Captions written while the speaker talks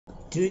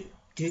Tweet,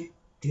 tweet,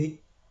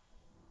 tweet,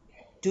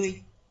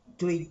 tweet,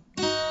 tweet.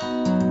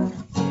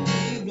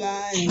 Three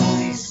blind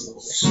mice,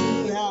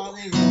 see how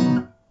they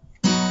run.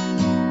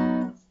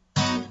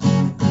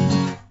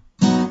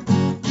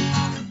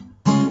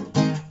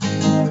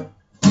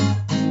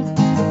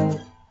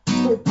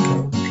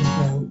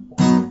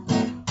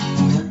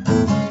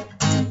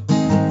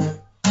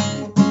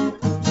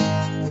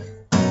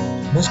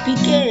 Must be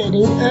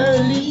getting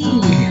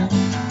early,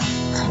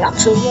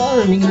 clocks are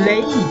running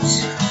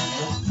late.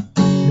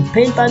 The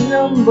paint by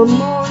number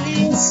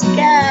morning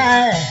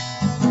sky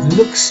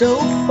looks so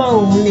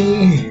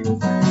phony.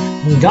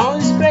 Dawn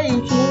is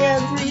breaking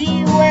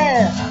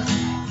everywhere.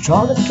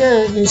 Draw the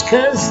curtains,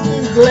 curse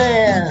the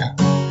glare.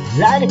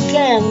 Light a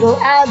candle,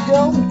 I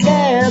don't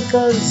care,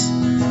 'cause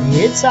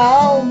it's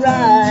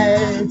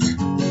alright.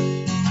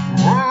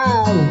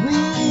 I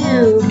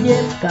will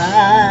get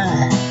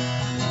by.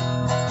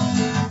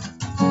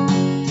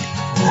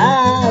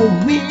 I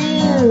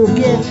will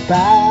get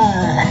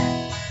by.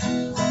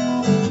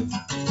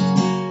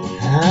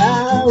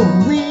 I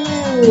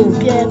will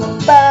get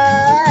by.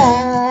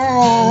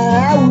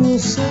 I will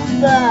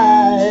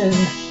survive.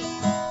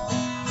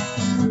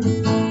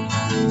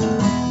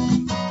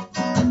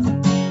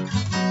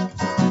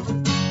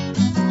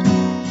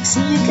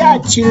 See, you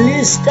got your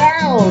list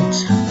out.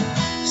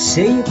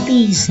 Say your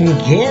piece and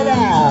get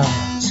out.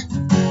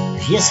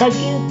 Yes, I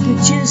get the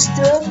gist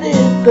of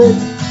it, but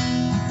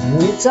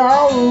it's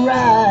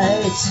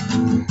alright.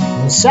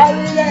 I'm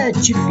sorry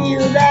that you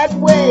feel that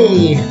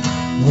way.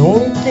 The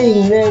only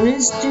thing there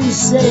is to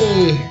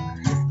say,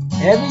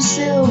 every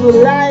silver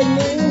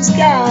lining's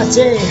got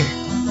a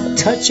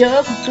touch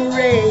of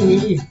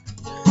gray.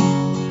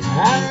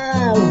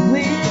 I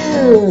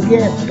will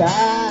get by.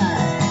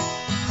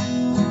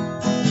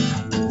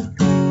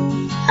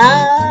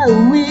 I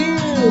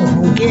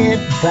will get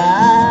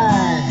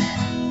by.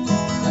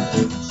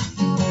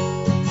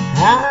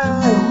 I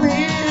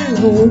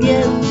will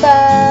get by.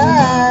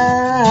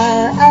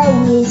 I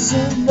will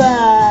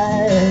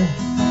survive.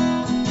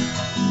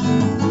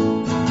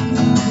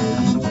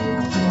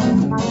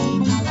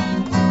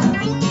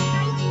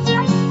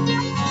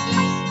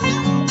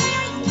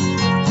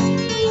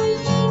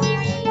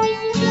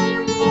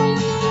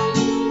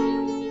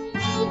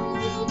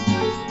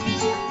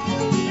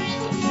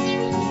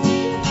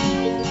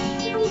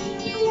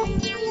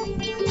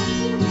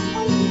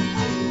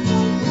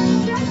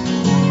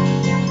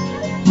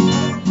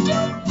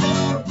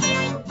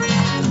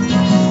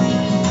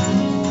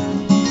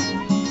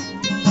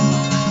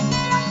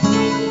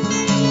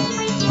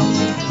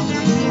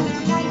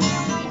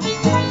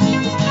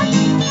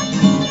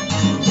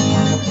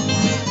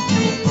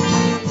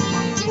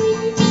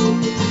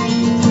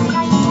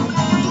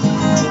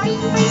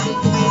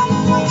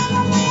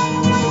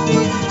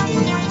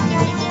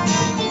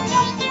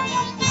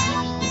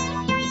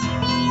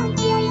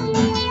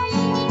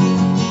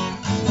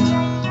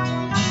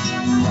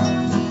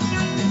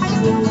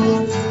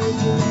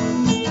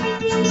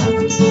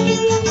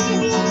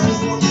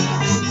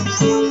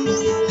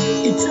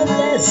 It's a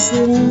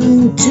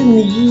lesson to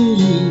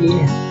me,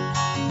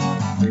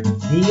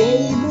 the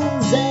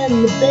Abels and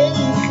the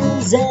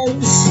Bakers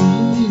and the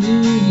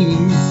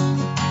C's,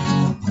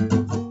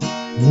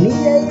 the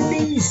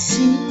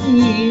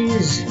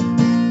ABCs,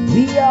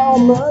 we all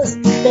must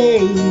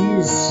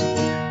face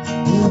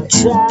and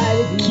try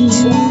to keep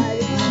grace.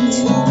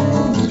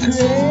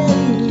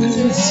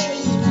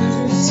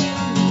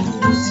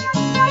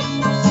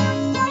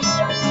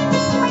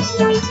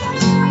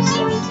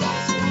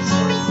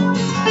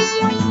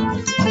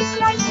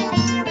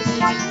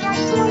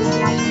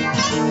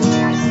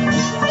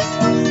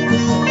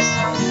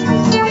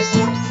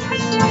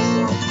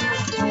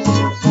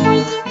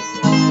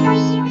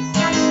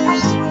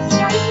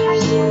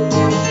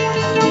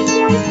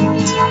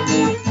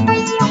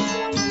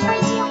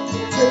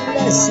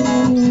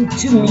 Listen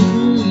to me,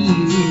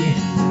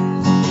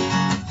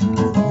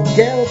 the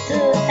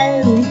Delta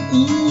and the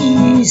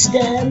East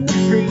and the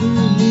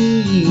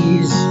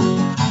Freeze,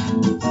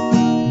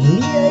 the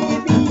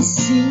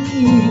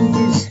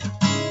ABCs,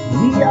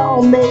 we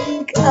all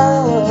make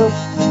up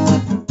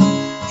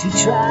to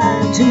try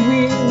to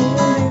win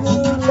a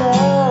little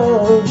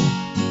love.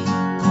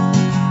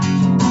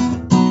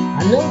 I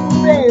know the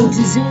rent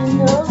is in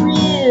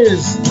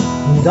arrears,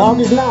 and dog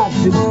is not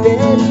been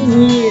fed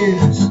in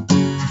years.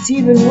 It's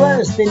even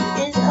worse than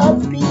it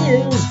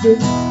appears, but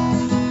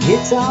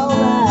it's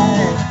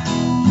alright.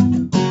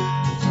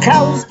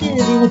 Cow's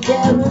getting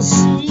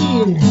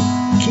kerosene,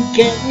 kid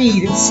can't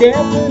read at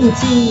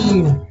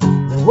 17.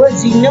 The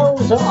words he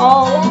knows are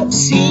all I've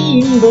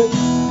seen, but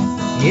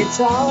it's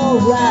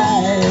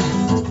alright.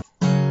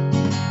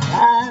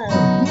 I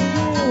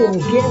will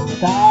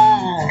get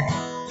by.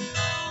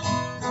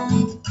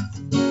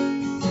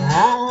 I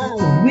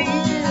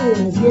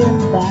will get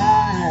by.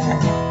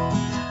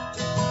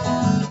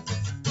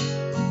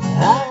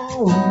 I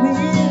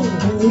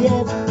will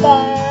get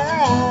by.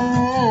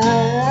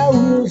 I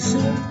will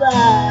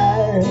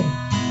survive.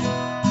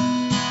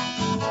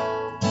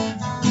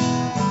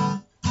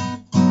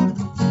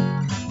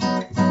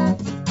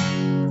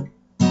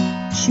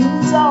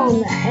 shoes on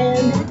the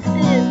hand it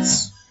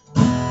fits.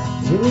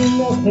 Really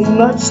nothing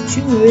much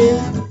to it.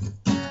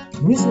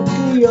 Whistle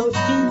through your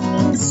teeth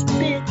and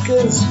spit,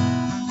 'cause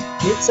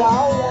it's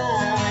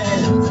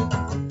alright.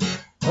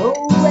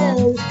 Oh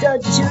well, a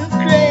touch of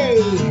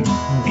gray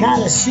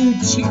kinda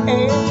suits you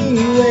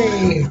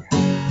anyway.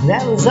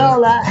 That was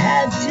all I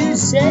had to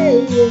say,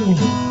 and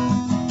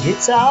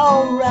it's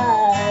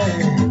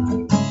alright.